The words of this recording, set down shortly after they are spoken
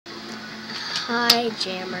Hi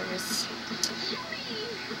Jammers.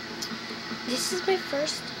 This is my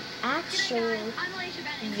first actual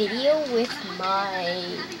video with my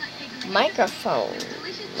microphone.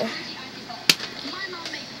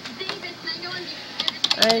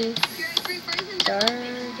 I'm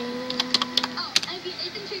starting.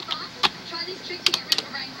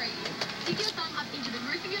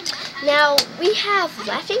 Now we have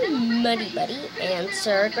Laughing Muddy Buddy and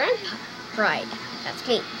Sir Grandpa Pride. That's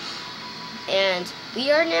me. And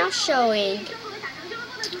we are now showing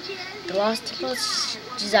the Lost Temple of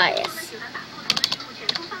Josias.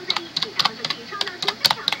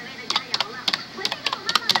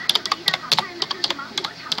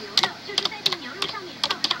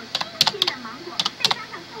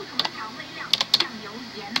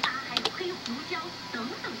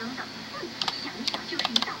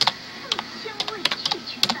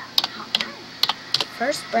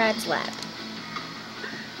 First, Brad's lab.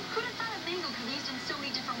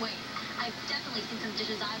 I've definitely seen some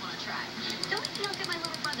dishes I want to try. Don't think I'll get my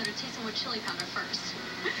little brother to taste some more chili powder first.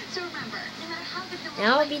 So remember, no matter how big the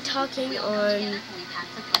now I'll be talking on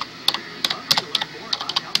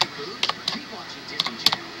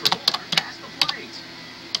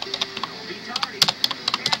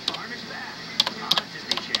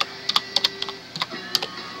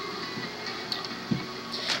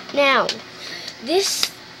now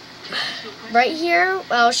this right here.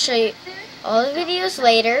 I'll show you all the videos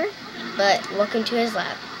later, but welcome to his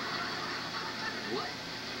lab.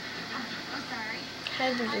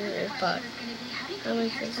 Hi, visitor bug. How many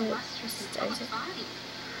visitors?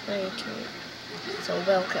 So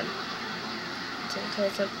welcome to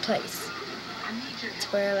the place. It's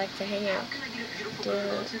where I like to hang out.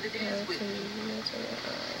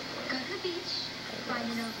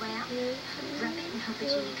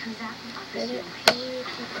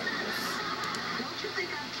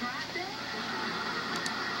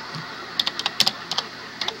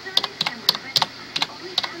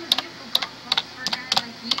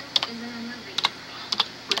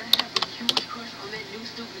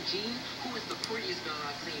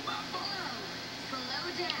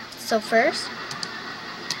 So first,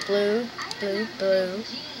 blue, blue, blue,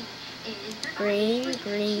 green,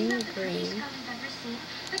 green, green,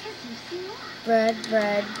 red,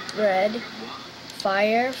 red, red,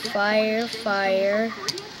 fire, fire, fire.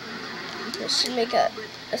 This should make a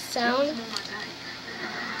sound.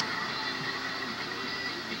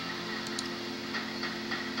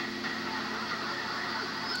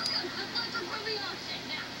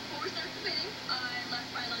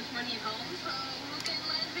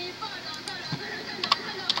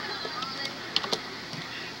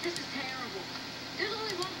 This is terrible. There's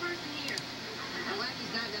only one person here. And Wacky's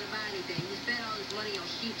not gonna buy anything. He spent all his money on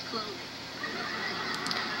sheep's clothing.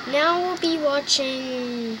 Now we'll be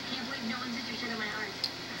watching Can't believe no one's interested in my art.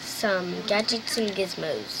 some gadgets and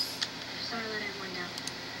gizmos. Sorry to let everyone down.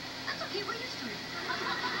 That's okay, we're used to it.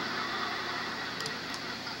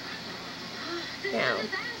 Now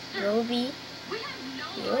you'll be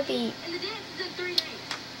And the dance is in 3 days.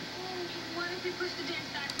 What if we push the dance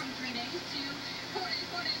back from 3 days to 4 days,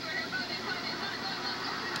 4 days, 4 days, 5 days, 5 days, 5 days, 5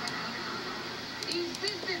 days? Is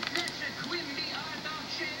this the Fletcher Quimby art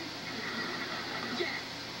auction? Yes.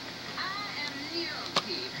 I am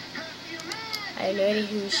Niobe, perfumer. I have no idea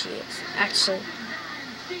who she is. Actually,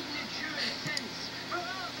 Signature scents for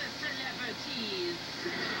all the celebrities.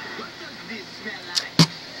 What does this smell like?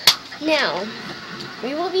 now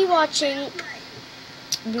we will be watching.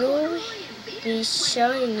 We'll be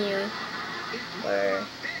showing you where's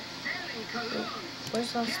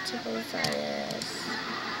Lost Temple of Josias.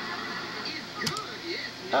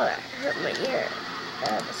 Oh, that hurt my ear.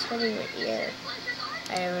 That's hurting my ear.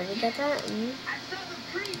 I already got that.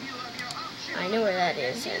 I know where that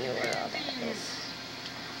is. I know where all that is.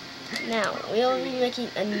 Now we'll be making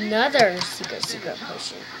another secret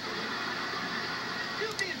potion.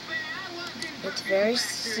 It's very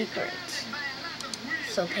secret,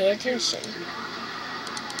 so pay attention.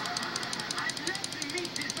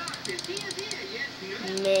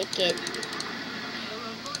 Make it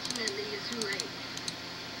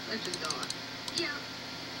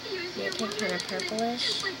kind of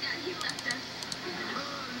purplish.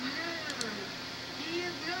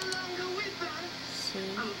 See?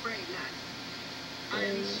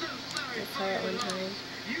 And we'll fire it one time.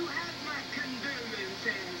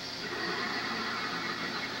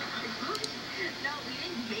 No, we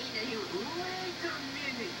didn't mean it. Wait a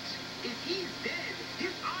minute. If he's dead,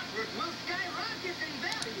 his artwork will skyrocket in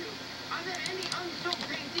value. Are there any unsold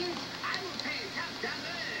paintings? I will pay $10.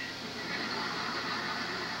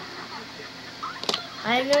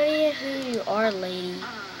 I have no idea who you are, lady.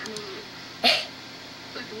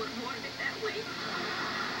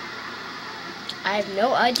 I have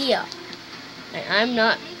no idea. And I'm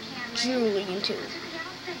not drooling into. Would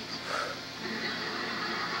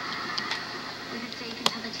it say you can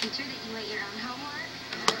tell the teacher that you ate your own homework?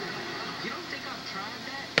 You don't think I've tried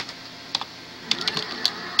that?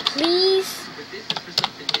 Please. But this is for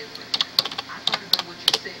something different. I thought about what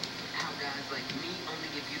you said. How guys like me only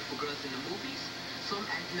get beautiful girls in the movies. So I'm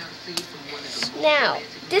acting out a scene from one of the most Now,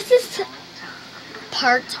 romantic this movies is of all time.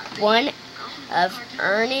 part 1 of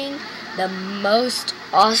earning the most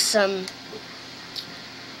awesome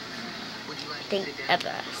Would you like to thing sit down?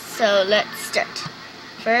 ever. So let's start.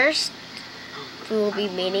 First, we will be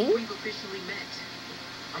meeting We've officially met.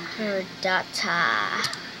 I'm her data.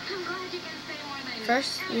 I'm glad you can say more than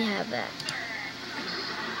First, we have that.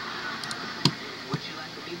 Would you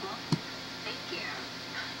like a meatball? Thank you.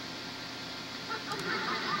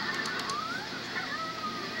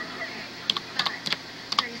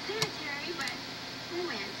 Very sanitary, but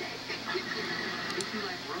romantic. If you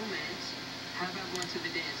like romance, how about going to the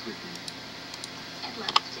dance with me? I'd love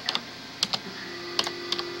to.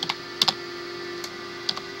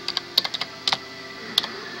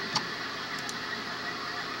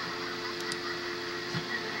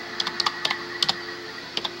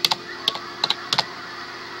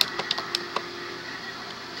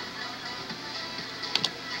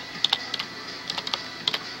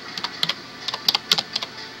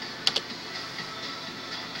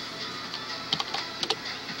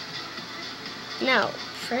 Now,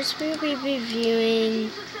 first we will be reviewing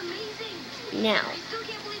This looks amazing. now. I still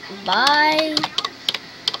can't believe that. Buy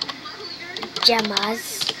Well, you're in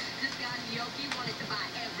Gemmas. This guy Yoki wanted to buy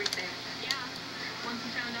everything. Yeah. Once he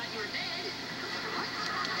found out you were dead. What?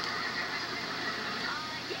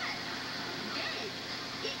 Yes.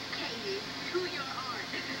 Dedicated to your art.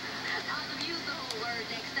 I'll use the whole word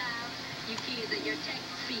next time. You kids and your text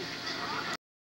speak.